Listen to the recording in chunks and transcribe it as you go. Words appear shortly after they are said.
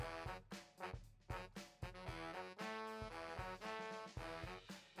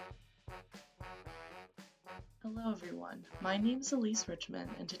Hello everyone, my name is Elise Richmond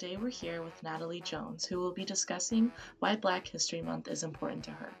and today we're here with Natalie Jones who will be discussing why Black History Month is important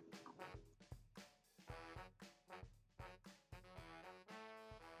to her.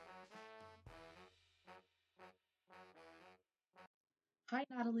 Hi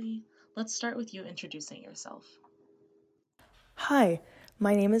Natalie, let's start with you introducing yourself. Hi,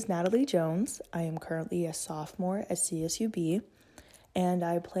 my name is Natalie Jones. I am currently a sophomore at CSUB, and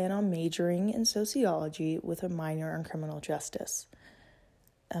I plan on majoring in sociology with a minor in criminal justice.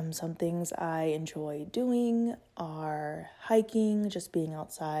 Some things I enjoy doing are hiking, just being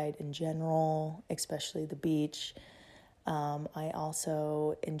outside in general, especially the beach. I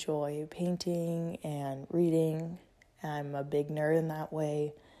also enjoy painting and reading. I'm a big nerd in that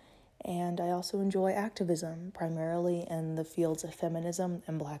way. And I also enjoy activism, primarily in the fields of feminism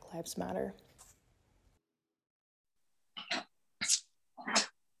and Black Lives Matter.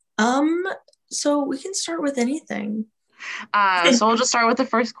 So we can start with anything. So we'll just start with the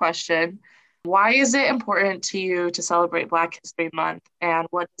first question. Why is it important to you to celebrate Black History Month, and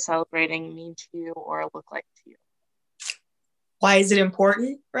what does celebrating mean to you or look like to you? Why is it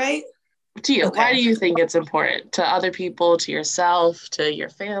important, right? To you, Okay. Why do you think it's important? To other people, to yourself, to your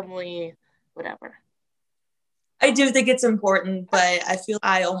family, whatever? I do think it's important, but I feel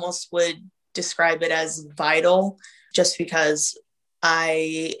I almost would describe it as vital just because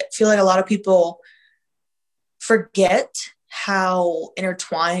I feel like a lot of people forget how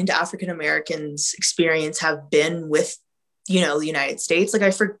intertwined African Americans' experience have been with, the United States. Like I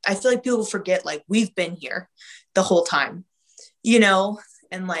feel like people forget like we've been here the whole time,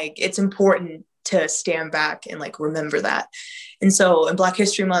 and like it's important to stand back and like remember that. And so in Black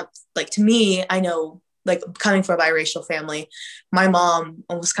History Month, like to me, I know like coming from a biracial family, my mom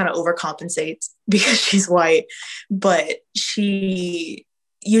almost kind of overcompensates because she's white, but she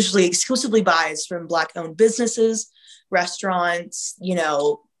usually exclusively buys from Black owned businesses, restaurants,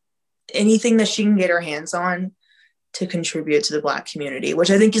 anything that she can get her hands on to contribute to the Black community,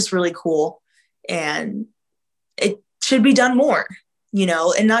 which I think is really cool. And it should be done more,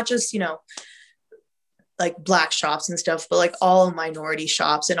 and not just, like Black shops and stuff, but like all minority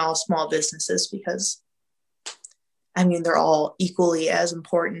shops and all small businesses, because I mean, they're all equally as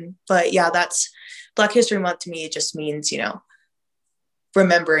important. But yeah, that's Black History Month to me. It just means,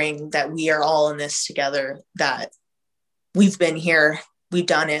 remembering that we are all in this together, that we've been here, we've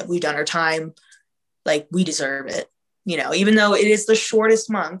done it, we've done our time, like we deserve it. Even though it is the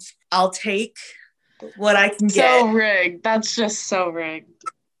shortest month, I'll take what I can get. So rigged. That's just so rigged.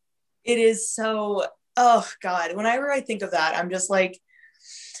 It is so, oh God, whenever I think of that, I'm just like,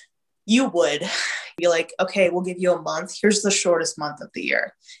 you would be like, okay, we'll give you a month. Here's the shortest month of the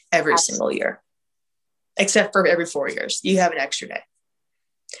year, every single year, except for every 4 years. You have an extra day.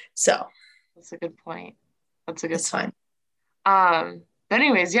 So that's a good point. That's a good it's point. Fine. But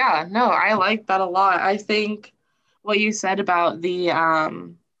anyways, yeah, no, I like that a lot. I think what you said about the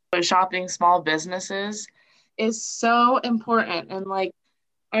shopping small businesses is so important. And like,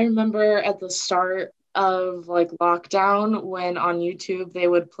 I remember at the start of like lockdown when on YouTube they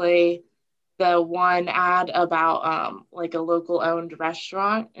would play the one ad about like a local owned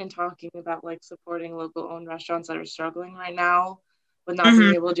restaurant and talking about like supporting local owned restaurants that are struggling right now with not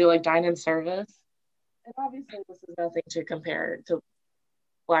being able to do like dine-in service. And obviously this is nothing to compare to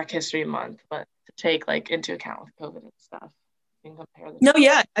Black History Month, but to take like into account with COVID and stuff. You can compare No,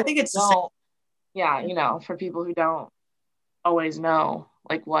 yeah, I think it's the same. Yeah, for people who don't always know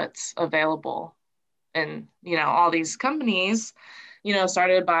like what's available, and all these companies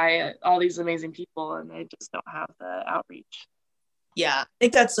started by all these amazing people and they just don't have the outreach. Yeah, I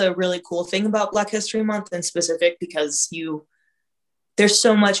think that's a really cool thing about Black History Month in specific, because there's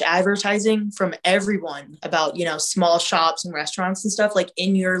so much advertising from everyone about, small shops and restaurants and stuff like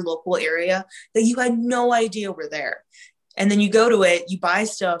in your local area that you had no idea were there. And then you go to it, you buy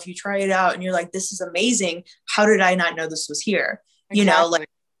stuff, you try it out, and you're like, this is amazing. How did I not know this was here? Exactly. Like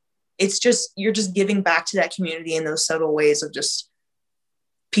it's just, you're just giving back to that community in those subtle ways of just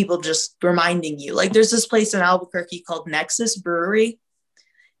people just reminding you. Like there's this place in Albuquerque called Nexus Brewery,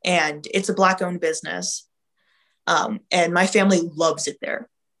 and it's a Black owned business. And my family loves it there,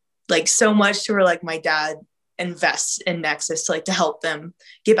 like so much to where like my dad invests in Nexus to help them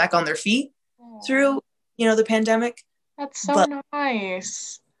get back on their feet through, the pandemic. That's so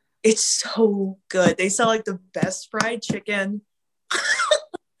nice. It's so good. They sell like the best fried chicken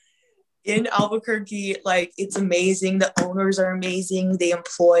in Albuquerque. Like it's amazing. The owners are amazing. They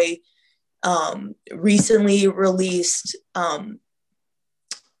employ recently released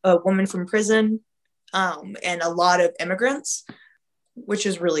a woman from prison, and a lot of immigrants, which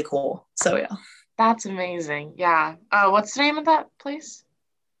is really cool. So yeah. That's amazing. Yeah. What's the name of that place?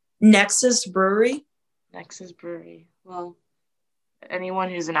 Nexus Brewery. Nexus Brewery. Well,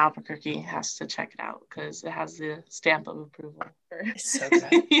 anyone who's in Albuquerque has to check it out because it has the stamp of approval for It's so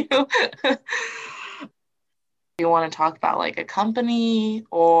good. you. You want to talk about like a company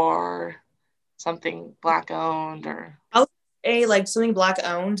or something black owned or I would say like something black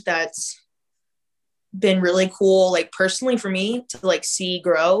owned that's been really cool, like personally for me to like see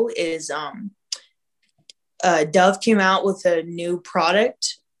grow is Dove came out with a new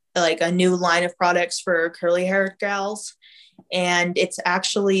product, like a new line of products for curly haired gals. And it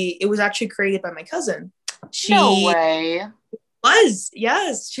was actually created by my cousin. no She way. was,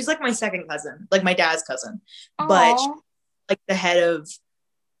 yes, she's like my second cousin, like my dad's cousin, but Oh, like the head of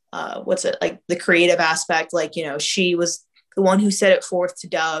what's it like the creative aspect, like she was the one who set it forth to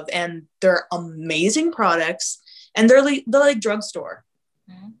Dove, and they're amazing products, and they're like drugstore.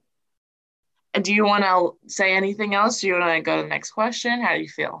 do you want to say anything else? Do you want to go to the next question? How do you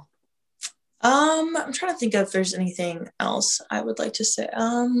feel? I'm trying to think if there's anything else I would like to say.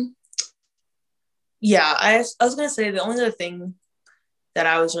 Yeah, I was gonna say the only other thing that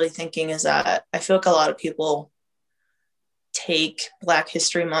I was really thinking is that I feel like a lot of people take Black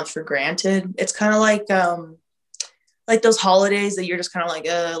History Month for granted. It's kind of like those holidays that you're just kind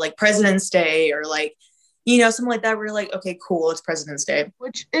of like President's Day or like something like that where you're like, okay, cool, it's President's Day.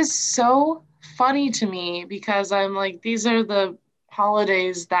 Which is so funny to me because I'm like, these are the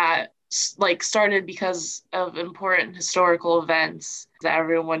holidays that like started because of important historical events that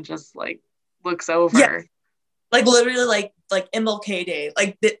everyone just like looks Yeah, over. like literally like MLK Day,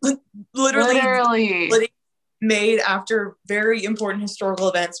 like Literally. made after very important historical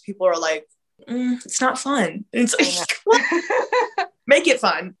events. People are like, it's not fun. It's like, make it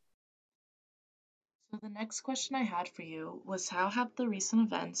fun. So the next question I had for you was how have the recent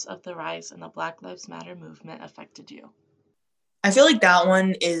events of the rise in the Black Lives Matter movement affected you? I feel like that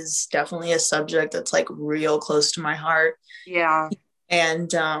one is definitely a subject that's like real close to my heart. Yeah.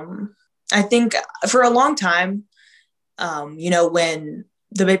 And I think for a long time, when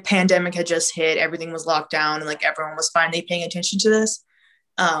the big pandemic had just hit, everything was locked down and like everyone was finally paying attention to this.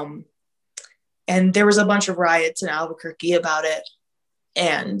 And there was a bunch of riots in Albuquerque about it.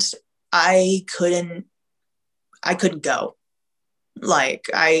 And I couldn't go. Like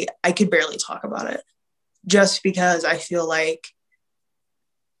I could barely talk about it just because I feel like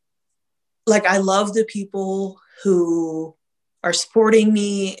I love the people who are supporting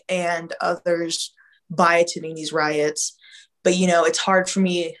me and others by attending these riots. But it's hard for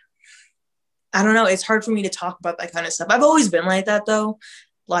me. I don't know. It's hard for me to talk about that kind of stuff. I've always been like that though.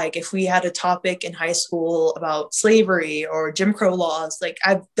 Like if we had a topic in high school about slavery or Jim Crow laws, like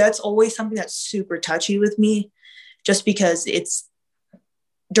that's always something that's super touchy with me just because it's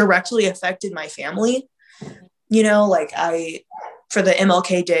directly affected my family. Like for the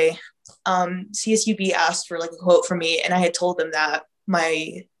MLK Day, CSUB asked for like a quote from me, and I had told them that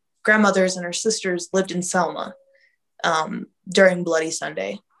my grandmothers and her sisters lived in Selma during Bloody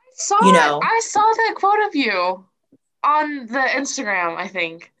Sunday. I saw that quote of you on the Instagram, I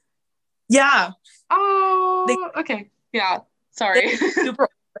think. Yeah. Oh, okay. Yeah. Sorry. Super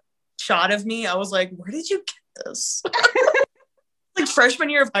shot of me. I was like, where did you get this? Like freshman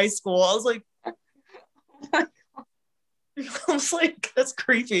year of high school. I was like, I was like, that's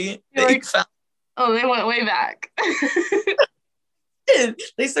creepy. Like, oh, they went way back.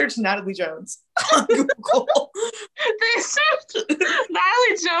 They searched Natalie Jones on Google. They searched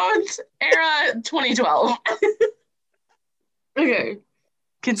Natalie Jones era 2012. Okay,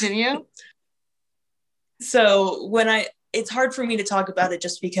 continue. So it's hard for me to talk about it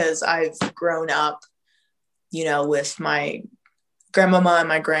just because I've grown up, with my grandmama and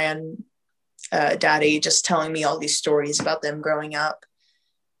my daddy just telling me all these stories about them growing up,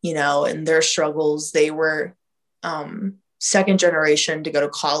 and their struggles. They were second generation to go to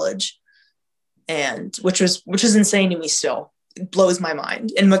college, and which is insane to me still. It blows my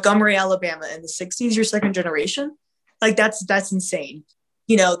mind. In Montgomery, Alabama in the 60s, you're second generation. Like that's insane.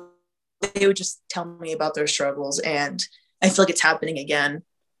 They would just tell me about their struggles, and I feel like it's happening again.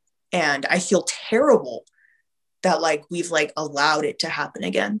 And I feel terrible that like we've like allowed it to happen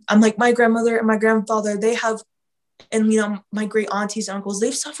again. I'm like, my grandmother and my grandfather, they have, and my great aunties, uncles,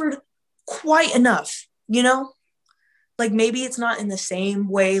 they've suffered quite enough, like maybe it's not in the same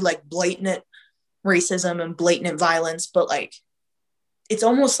way, like blatant racism and blatant violence, but like it's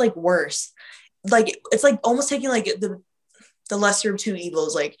almost like worse. Like it's like almost taking like the lesser of two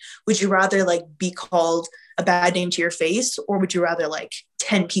evils. Like, would you rather like be called a bad name to your face, or would you rather like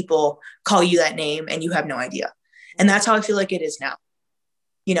 10 people call you that name and you have no idea? And that's how I feel like it is now.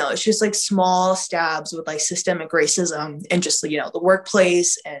 It's just like small stabs with like systemic racism and just, the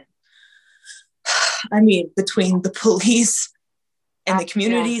workplace. And I mean, between the police and the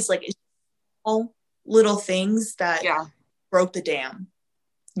communities, like it's all little things that broke the dam,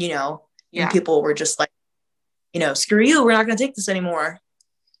 and people were just like, screw you, we're not going to take this anymore.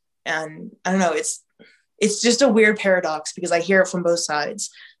 And I don't know, it's just a weird paradox because I hear it from both sides.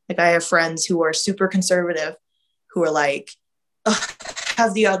 Like I have friends who are super conservative who are like,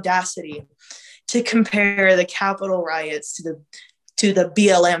 have the audacity to compare the Capitol riots to the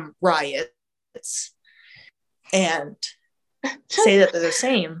BLM riots and say that they're the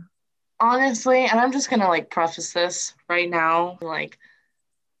same. Honestly, and I'm just gonna like preface this right now, like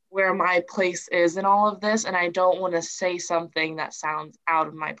where my place is in all of this, and I don't want to say something that sounds out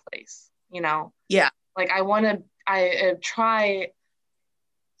of my place, Yeah. Like I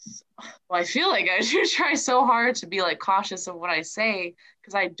feel like I should try so hard to be like cautious of what I say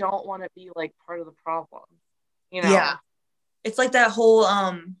because I don't want to be like part of the problem, Yeah. It's like that whole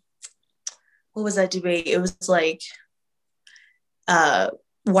what was that debate? It was like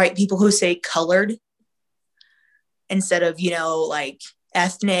white people who say colored instead of, like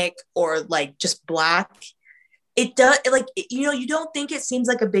ethnic or like just black. It does, like, you don't think it seems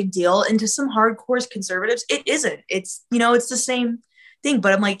like a big deal. And to some hardcore conservatives, it isn't. It's, it's the same thing.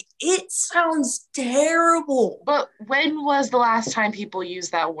 But I'm like, it sounds terrible. But when was the last time people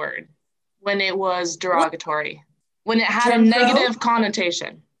used that word? When it was derogatory? When it had a negative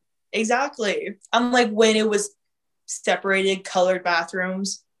connotation? Exactly. I'm like, when it was separated colored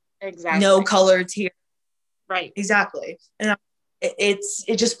bathrooms. Exactly. No colors here. Right. Exactly. And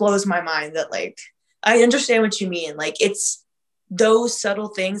it just blows my mind that, like, I understand what you mean. Like, it's those subtle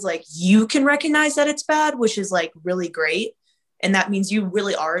things, like, you can recognize that it's bad, which is, like, really great. And that means you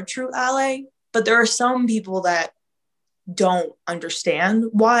really are a true ally. But there are some people that don't understand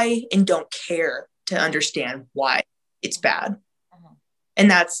why and don't care to understand why it's bad. Uh-huh. And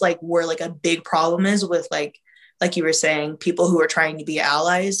that's, like, where, like, a big problem is with, like you were saying, people who are trying to be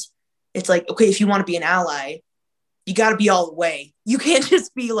allies. It's like, okay, if you want to be an ally, you got to be all the way. You can't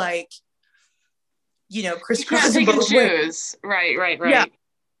just be like, crisscrossing both ways. Right. Yeah.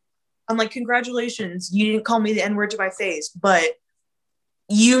 I'm like, congratulations, you didn't call me the N-word to my face, but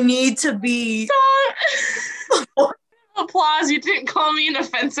you need to be. Applause, you didn't call me an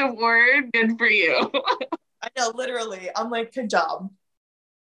offensive word. Good for you. I know, literally. I'm like, good job.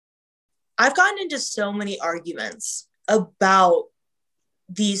 I've gotten into so many arguments about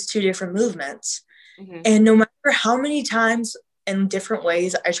these two different movements. Mm-hmm. And no matter how many times in different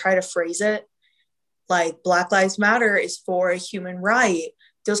ways I try to phrase it, like Black Lives Matter is for a human right.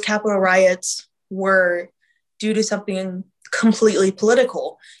 Those Capitol riots were due to something completely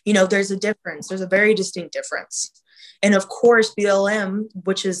political. There's a difference. There's a very distinct difference. And of course, BLM,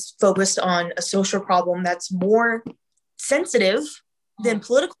 which is focused on a social problem that's more sensitive than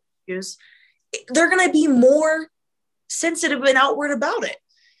political issues, they're going to be more sensitive and outward about it.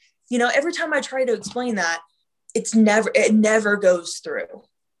 Every time I try to explain that, it never goes through.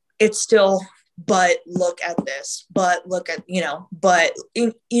 It's still, but look at this, but look at,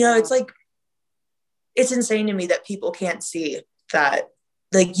 it's like, it's insane to me that people can't see that,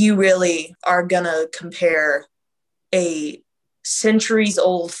 like, you really are going to compare a centuries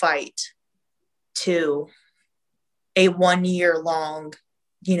old fight to a 1 year long,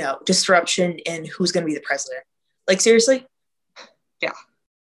 disruption in who's going to be the president. Like, seriously? Yeah.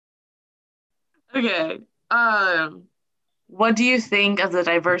 Okay. What do you think of the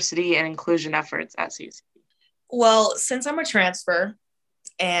diversity and inclusion efforts at CSUB? Well, since I'm a transfer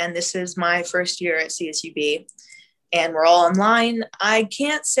and this is my first year at CSUB and we're all online, I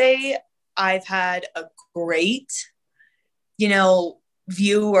can't say I've had a great,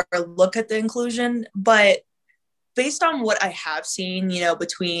 view or look at the inclusion, but based on what I have seen,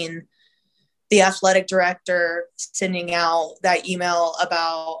 between the athletic director sending out that email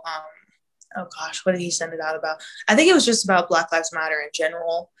about, what did he send it out about? I think it was just about Black Lives Matter in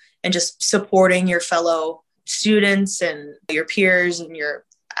general and just supporting your fellow students and your peers and your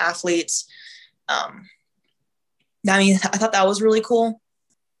athletes. I thought that was really cool.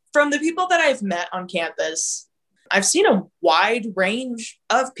 From the people that I've met on campus, I've seen a wide range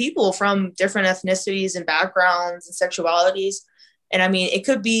of people from different ethnicities and backgrounds and sexualities. And I mean, it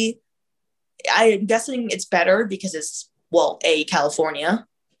could be, I'm guessing it's better because it's, California,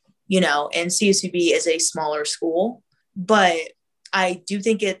 and CSUB is a smaller school. But I do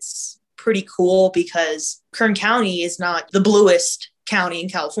think it's pretty cool because Kern County is not the bluest county in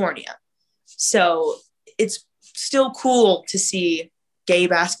California. So it's still cool to see gay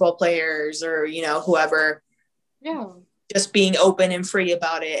basketball players or, whoever just being open and free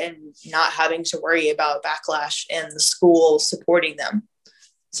about it and not having to worry about backlash and the school supporting them.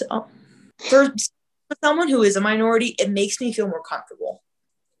 So for someone who is a minority, it makes me feel more comfortable.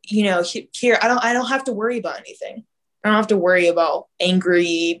 Here I don't have to worry about anything. I don't have to worry about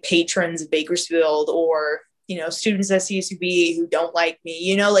angry patrons of Bakersfield or, students at CSUB who don't like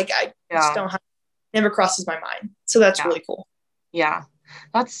me, I just don't have, never crosses my mind. So that's really cool. Yeah.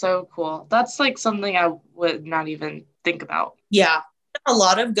 That's so cool. That's like something I would not even think about. Yeah. A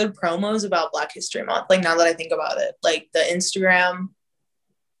lot of good promos about Black History Month. Like now that I think about it, like the Instagram,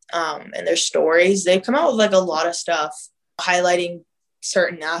 and their stories, they've come out with like a lot of stuff highlighting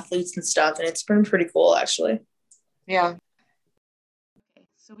certain athletes and stuff. And it's been pretty cool actually. Yeah. Okay,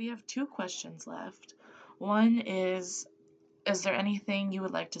 so we have 2 questions left. One is there anything you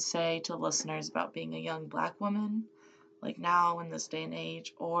would like to say to listeners about being a young Black woman, like now in this day and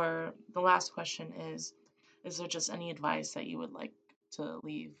age? Or the last question is there just any advice that you would like to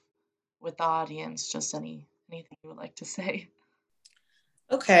leave with the audience? Just anything you would like to say?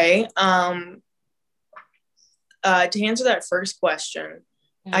 Okay. To answer that first question,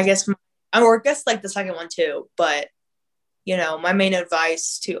 I guess like the second one too, but my main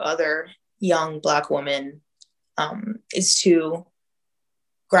advice to other young Black women is to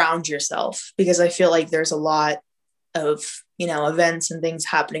ground yourself, because I feel like there's a lot of, events and things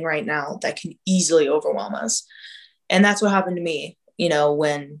happening right now that can easily overwhelm us. And that's what happened to me,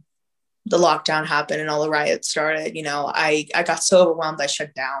 when the lockdown happened and all the riots started. I got so overwhelmed, I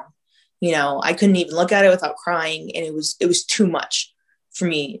shut down. I couldn't even look at it without crying. And it was too much for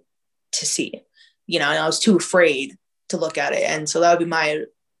me to see, and I was too afraid to look at it. And so that would be my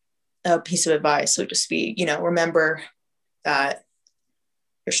piece of advice, so to speak. Remember that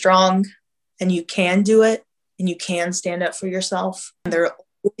you're strong and you can do it and you can stand up for yourself. And there are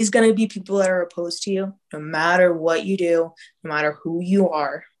always going to be people that are opposed to you, no matter what you do, no matter who you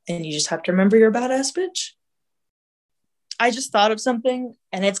are. And you just have to remember you're a badass bitch. I just thought of something,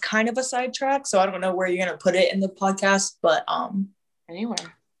 and it's kind of a sidetrack, so I don't know where you're going to put it in the podcast, but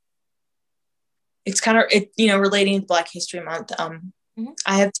anywhere. It's kind of relating to Black History Month.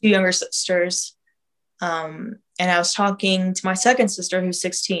 I have 2 younger sisters, and I was talking to my second sister who's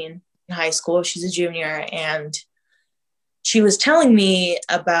 16 in high school. She's a junior, and she was telling me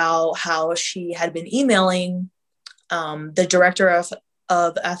about how she had been emailing the director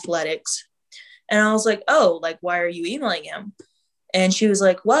of athletics. And I was like, oh, like, why are you emailing him? And she was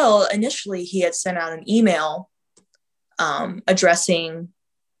like, well, initially he had sent out an email addressing,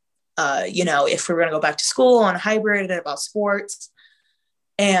 if we were going to go back to school on hybrid and about sports.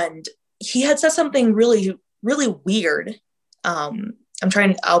 And he had said something really, really weird.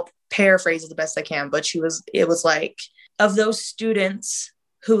 I'll paraphrase it the best I can, but it was like, of those students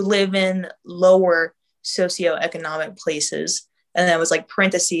who live in lower socioeconomic places, and then it was like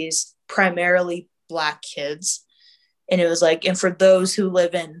parentheses, primarily Black kids. And it was like, and for those who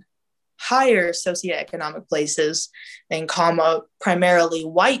live in higher socioeconomic places, and comma, primarily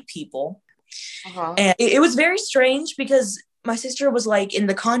white people. Uh-huh. And it was very strange, because my sister was like, in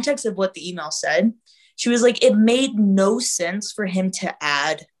the context of what the email said, she was like, it made no sense for him to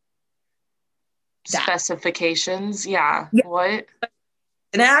add that. Specifications. Yeah. What?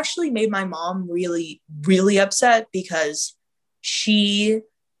 And it actually made my mom really, really upset, because she,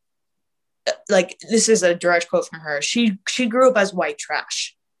 like, this is a direct quote from her. She grew up as white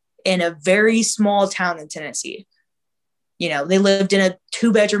trash in a very small town in Tennessee. They lived in a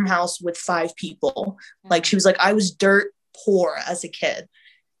 2-bedroom house with 5 people. Like, she was like, I was dirt poor as a kid.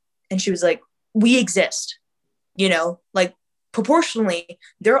 And she was like, we exist, like, proportionally,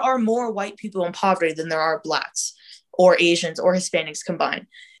 there are more white people in poverty than there are Blacks or Asians or Hispanics combined.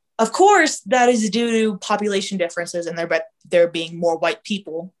 Of course, that is due to population differences and there being more white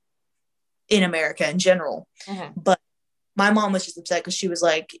people in America in general. Mm-hmm. But my mom was just upset, because she was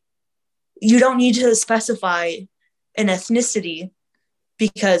like, you don't need to specify an ethnicity,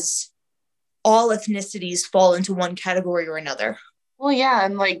 because all ethnicities fall into one category or another. Well, yeah,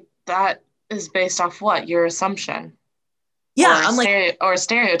 and like that is based off what? Your assumption. Yeah, or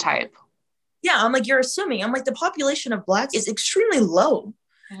stereotype. Yeah, I'm like, you're assuming. I'm like, the population of Blacks is extremely low.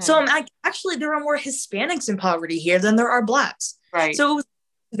 Mm-hmm. So I'm like, actually, there are more Hispanics in poverty here than there are Blacks. Right. So it was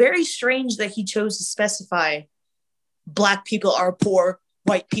very strange that he chose to specify Black people are poor,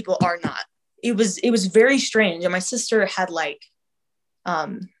 white people are not. It was very strange. And my sister had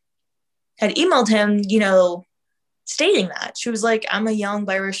emailed him, stating that. She was like, I'm a young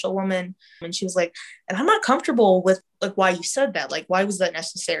biracial woman. And she was like, and I'm not comfortable with like why you said that. Like, why was that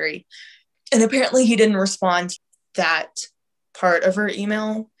necessary? And apparently he didn't respond to that part of her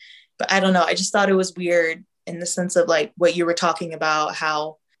email. But I don't know. I just thought it was weird in the sense of like what you were talking about,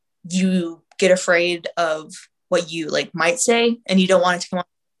 how you get afraid of what you like might say and you don't want it to come off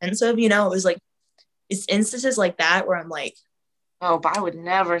offensive. It was like, it's instances like that where I'm like, oh, but I would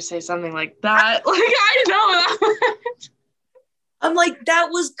never say something like that. Like, I know that. I'm like, that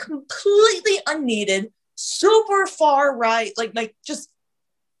was completely unneeded, super far right, like just,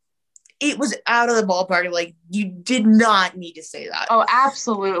 it was out of the ballpark. Like, you did not need to say that. Oh,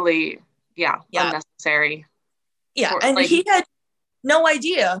 absolutely. Yeah. Unnecessary. Yeah. And like, he had no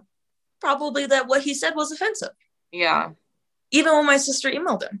idea probably that what he said was offensive. Yeah. Even when my sister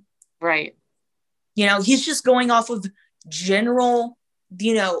emailed him. Right. He's just going off of general,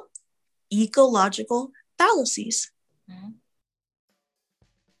 ecological fallacies. Mm-hmm.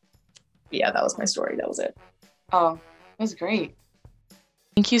 Yeah, that was my story. That was it. Oh, that was great.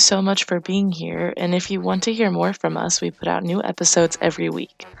 Thank you so much for being here. And if you want to hear more from us, we put out new episodes every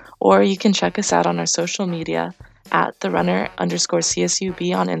week. Or you can check us out on our social media at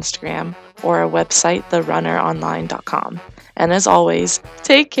therunner_CSUB on Instagram or our website, therunneronline.com. And as always,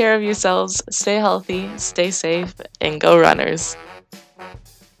 take care of yourselves, stay healthy, stay safe, and go runners.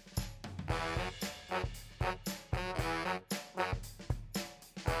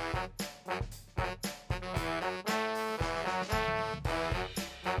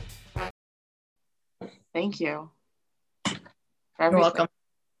 Thank you. You're welcome.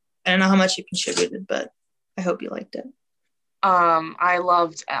 I don't know how much you contributed, but I hope you liked it. I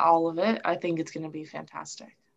loved all of it. I think it's going to be fantastic.